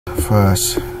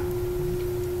first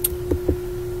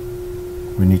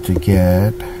we need to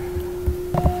get,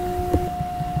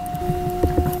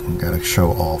 we gotta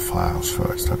show all files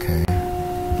first, okay?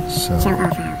 So show all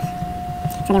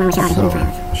files. So they want to show all the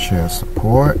hidden files. Share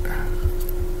support.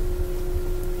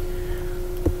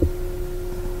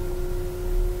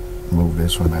 Move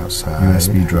this one outside.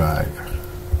 USB drive.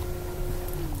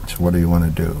 So what do you want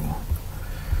to do?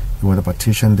 You want to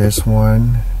partition this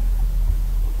one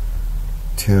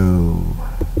to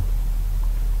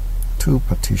two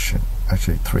partition,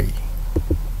 actually three.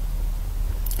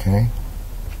 Okay.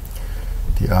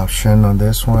 The option on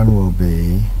this one will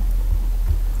be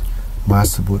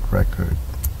master boot record.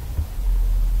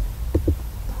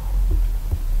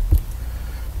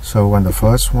 So when the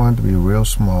first one to be real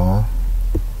small,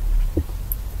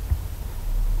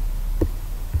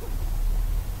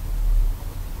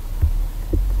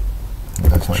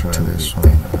 let's try this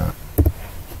one.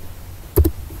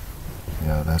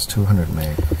 Yeah, that's 200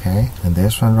 meg. Okay, and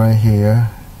this one right here,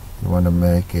 you want to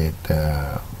make it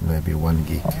maybe 1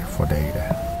 gig for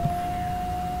data.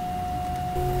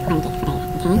 1 gig for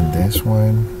data. Okay. And this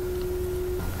one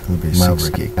will be 6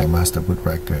 gig, a master boot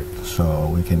record, so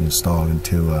we can install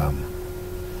into a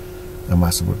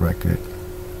master boot record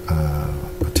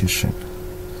partition.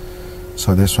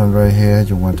 So this one right here,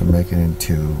 you want to make it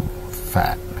into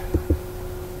FAT.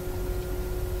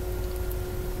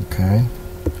 Okay,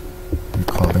 you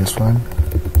call this one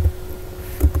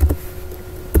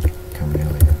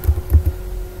Chameleon.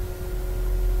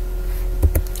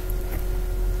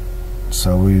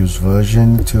 So we use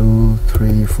version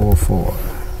 2344.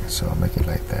 So I'll make it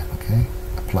like that. Okay,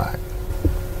 apply.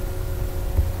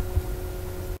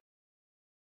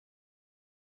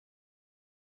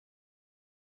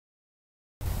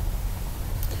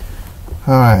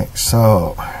 Alright,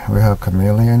 so we have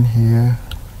Chameleon here.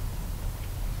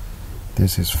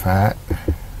 This is FAT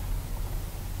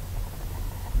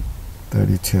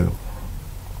 32.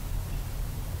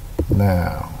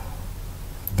 Now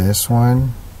this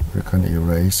one we're going to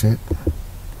erase it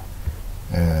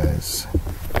as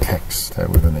text that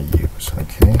we're going to use.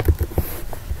 Okay,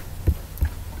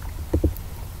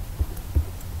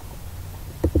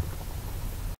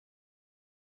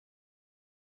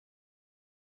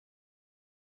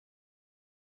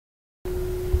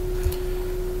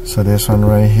 so this one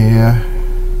right here,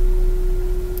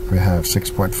 we have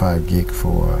 6.5 gig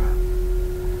for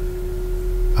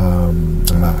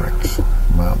the Mavericks.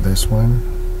 Mount this one.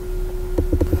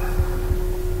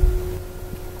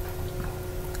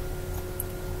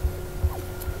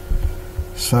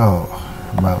 So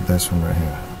mount this one right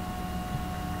here.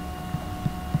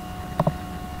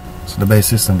 So the base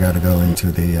system got to go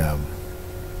into the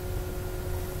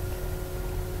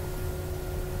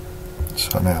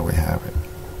so now we have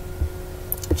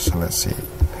it. So let's see,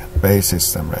 base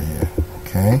system right here.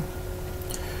 Okay,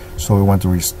 so we want to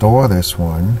restore this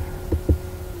one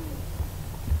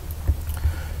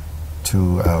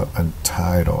to our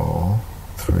untitled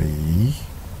 3.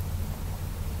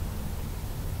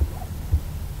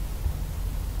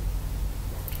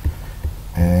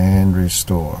 And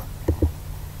restore.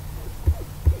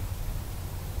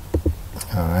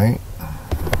 Alright.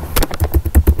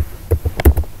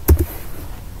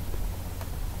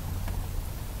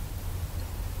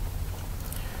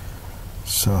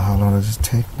 So how long does it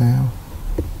take now?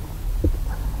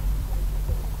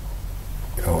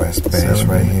 OS base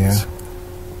right here.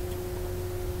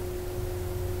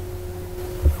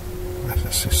 That's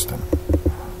the system.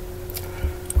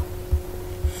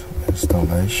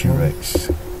 Installation race.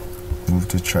 Move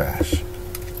to trash.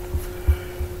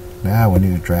 Now we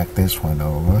need to drag this one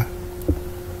over.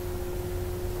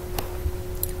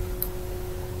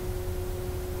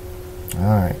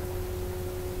 Alright.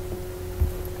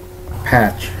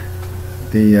 Patch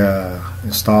the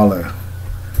installer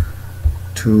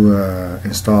to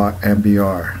install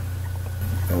MBR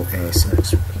OS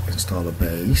installer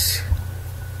base.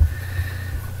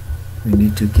 We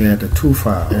need to get the 2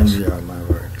 files, MBR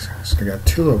Mavericks. So I got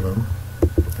 2 of them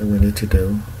that we need to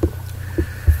do.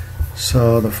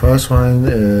 So the first one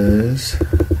is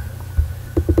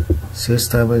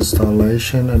system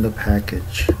installation and the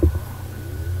package.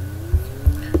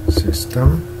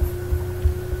 System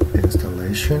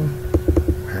installation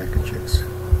packages.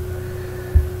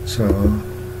 So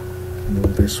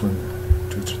move this one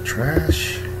to the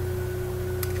trash.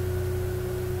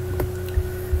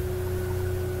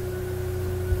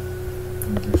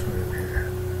 This one in here.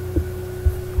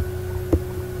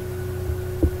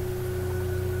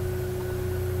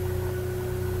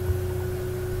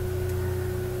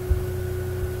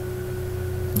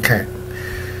 Okay,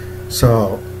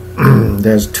 so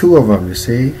there's 2 of them, you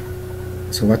see.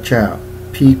 So watch out,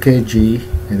 PKG,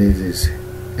 and this is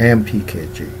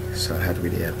MPKG. So it had to be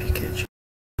the MPKG.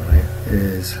 Alright,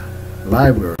 is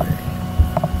library.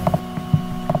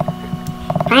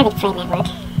 Private frame network.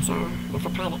 So look for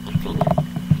private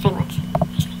frameworks.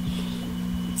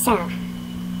 So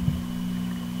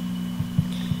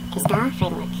install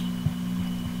framework.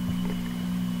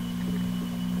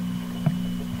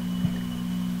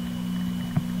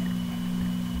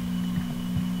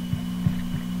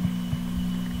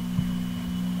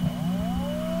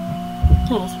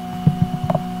 Here it is.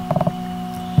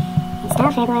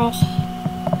 Install framework. And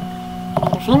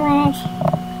then do framework.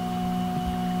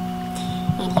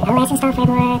 And you can OS install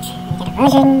framework. And you get a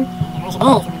version. And the version A is the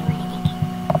one you want, I think.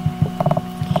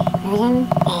 Version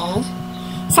A.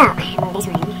 So move this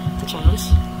one to trash.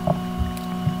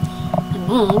 And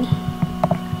then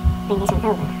bring this one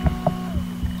over.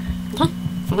 Okay?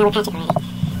 So now we patch it already.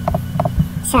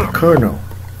 So Kernel.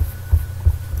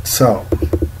 So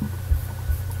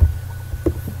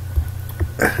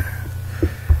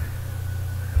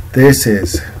this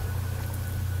is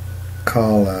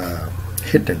called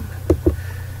hidden.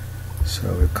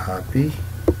 So we copy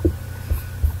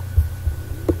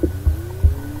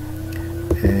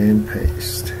and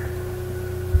paste.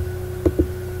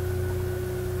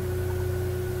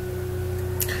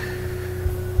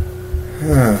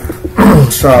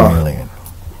 Chameleon.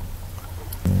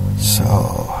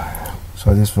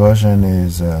 So this version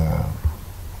is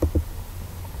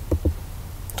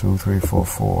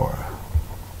 2344.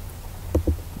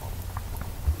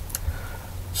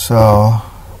 So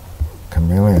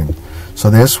Chameleon. So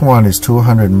this one is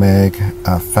 200 meg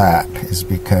fat, is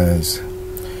because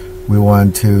we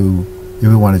want to, if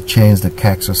we want to change the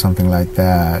kex or something like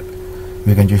that,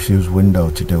 we can just use window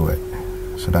to do it.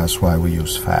 So that's why we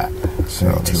use fat. So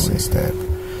let's instead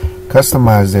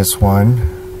customize this one.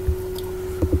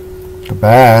 The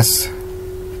base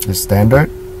is standard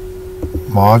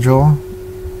module.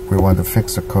 We want to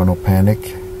fix the kernel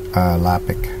panic,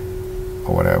 LAPIC,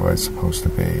 or whatever it's supposed to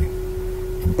be,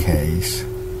 in case.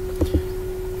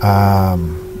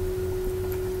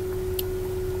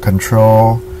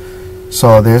 Control.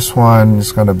 So this one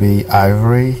is going to be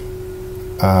Ivy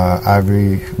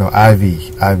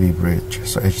bridge.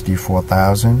 So HD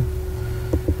 4000.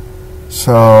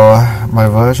 So my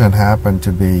version happened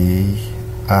to be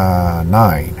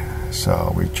 9.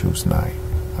 So we choose 9.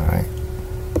 All right.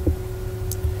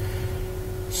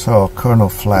 So kernel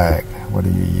flag. What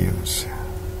do you use?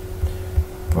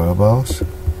 Verbose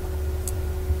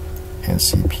and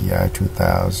CPI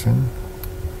 2000.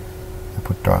 I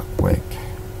put dark wake.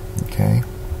 Okay.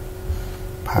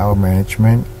 Power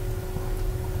management.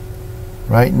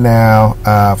 Right now,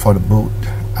 for the boot,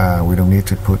 we don't need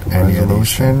to put any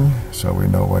resolution, so we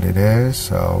know what it is.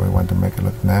 So we want to make it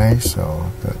look nice. So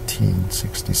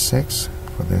 1366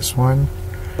 for this one.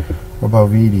 What about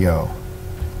video?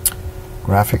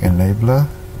 Graphic enabler.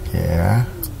 Yeah.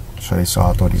 So it's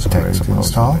auto detect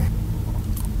install.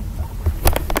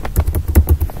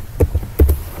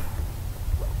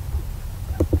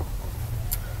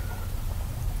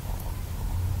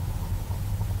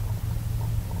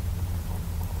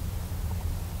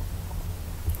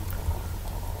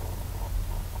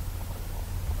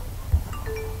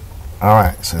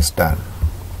 Alright, so it's done.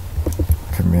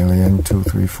 Chameleon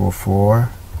 2344.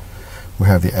 We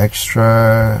have the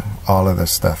extra, all of the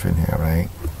stuff in here, right?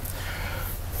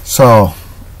 So,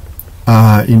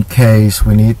 in case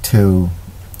we need to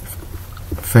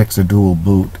fix the dual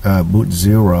boot, boot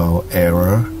 0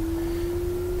 error,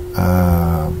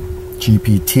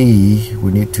 GPT,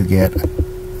 we need to get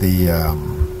the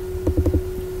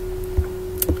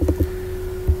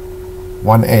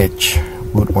 1H.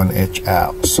 Boot 1H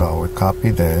out. So we copy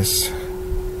this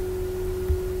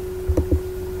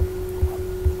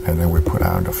and then we put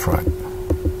out the front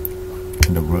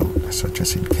in the root, so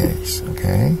just in case.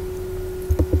 Okay.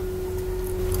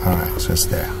 Alright, so it's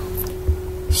there.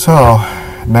 So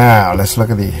now let's look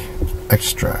at the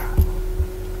extra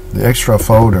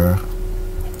folder.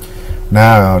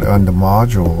 Now on the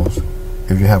modules,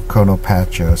 if you have kernel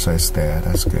patcher, so it's there.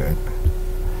 That's good.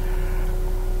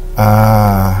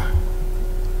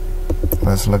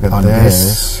 Let's look at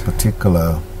this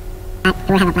particular. We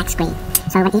will have a black screen.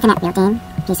 So when Ethernet built in,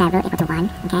 he said root equal to 1.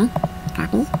 Okay,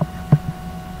 copy.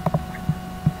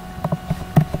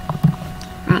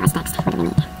 Alright, what's next? What do we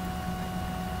need?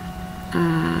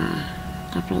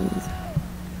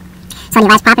 So the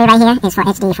device property right here is for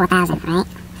HD 4000, right?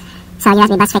 So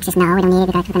USB bus fix is no, we don't need it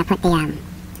because we're going to put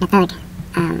the third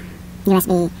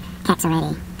USB kex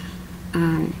already.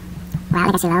 Route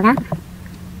legacy logo.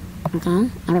 Okay,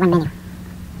 and we want menu.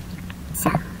 So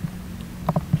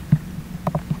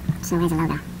So where's the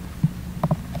logo?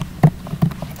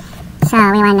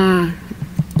 So we want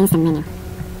instant menu.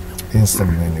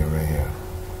 Instant menu right here.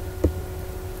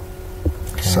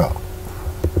 Okay. So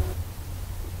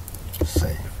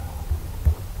save.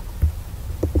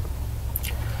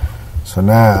 So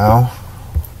now,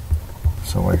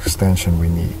 so what extension we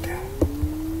need?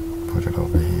 Put it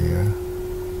over here.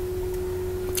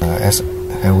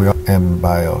 And we are in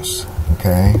BIOS.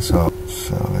 Okay, so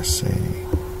let's see.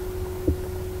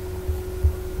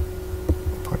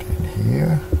 Put it in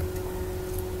here.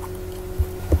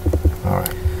 All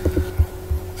right.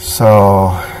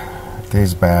 So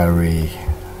this battery,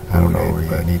 I don't know we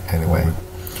need anyway.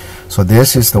 So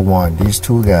this is the one. These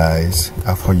two guys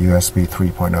are for USB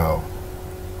 3.0.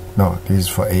 No, this is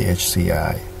for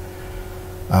AHCI.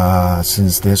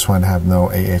 Since this one have no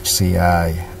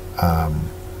AHCI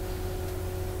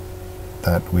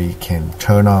that we can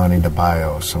turn on in the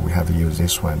BIOS, so we have to use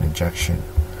this one, injection.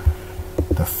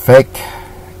 The fake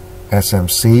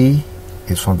SMC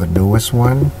is from the newest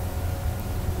one,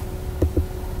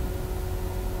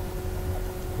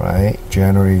 right?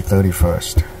 January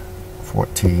 31st,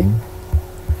 14.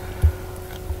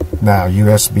 Now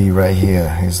USB right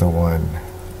here is the one,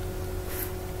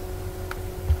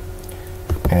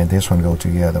 and this one go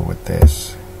together with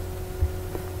this.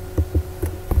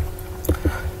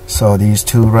 So these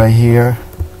two right here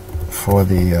for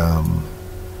the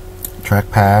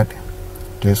trackpad.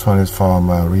 This one is from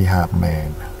Rehab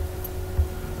Man.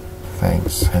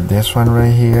 Thanks. And this one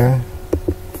right here.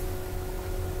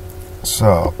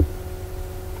 So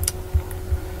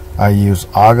I use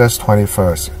August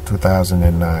 21st,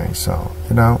 2009. So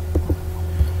you know,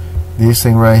 this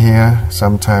thing right here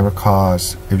sometimes it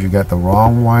cause, if you get the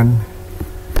wrong one,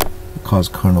 it cause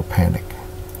kernel panic.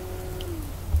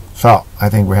 So I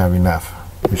think we have enough.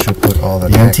 We should put all the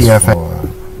NTFS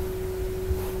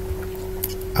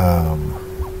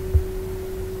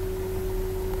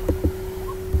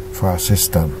for our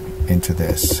system into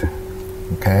this.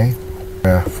 Okay,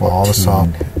 for all the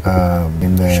soft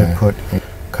in there, should put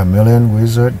Chameleon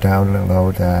wizard,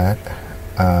 download that.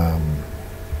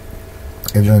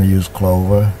 If you're going to use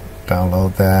Clover,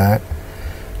 download that.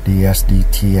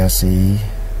 DSDTSE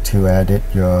to edit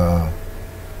your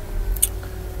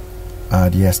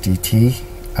DSDT,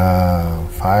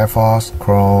 Firefox,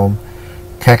 Chrome,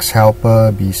 Kex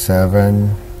Helper,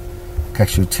 B7,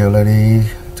 Kex Utility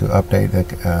to update the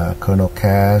kernel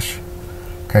cache,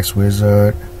 Kex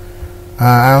Wizard.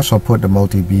 I also put the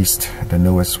Multi-Beast, the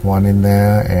newest one, in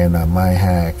there, and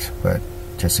MyHack, but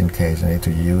just in case I need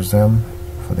to use them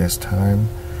for this time.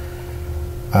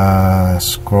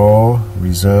 Scroll,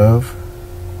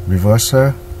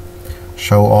 Reverser,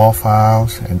 Show All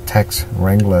Files, and Text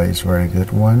Wrangler is a very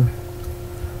good one.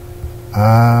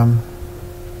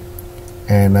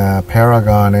 And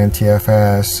Paragon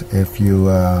NTFS if you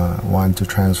want to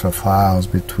transfer files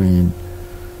between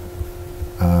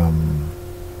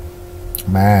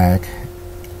Mac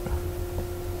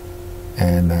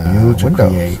and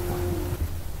Windows.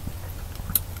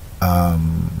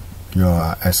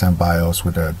 Your SM BIOS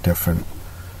with a different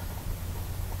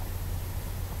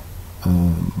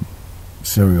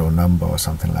serial number or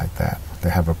something like that. They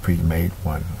have a pre-made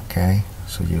one. Okay,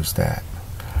 so use that.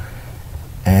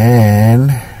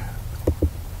 And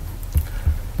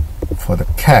for the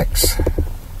Kex,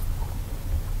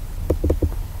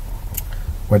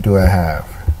 what do I have?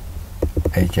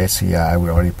 HSCI, we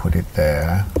already put it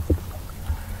there.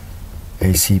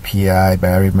 ACPI,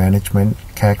 battery management.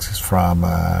 Kex is from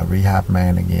Rehab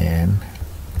Man again,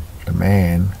 the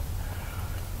man.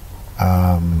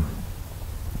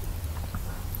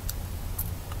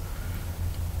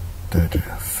 The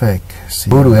fake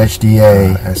Voodoo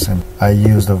HDA SM. I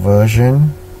use the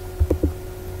version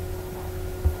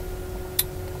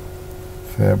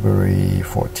February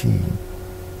 14.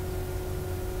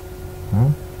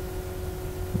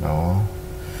 No,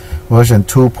 version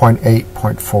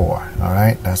 2.8.4. All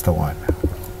right, that's the one.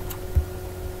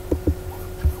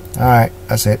 All right,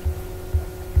 that's it.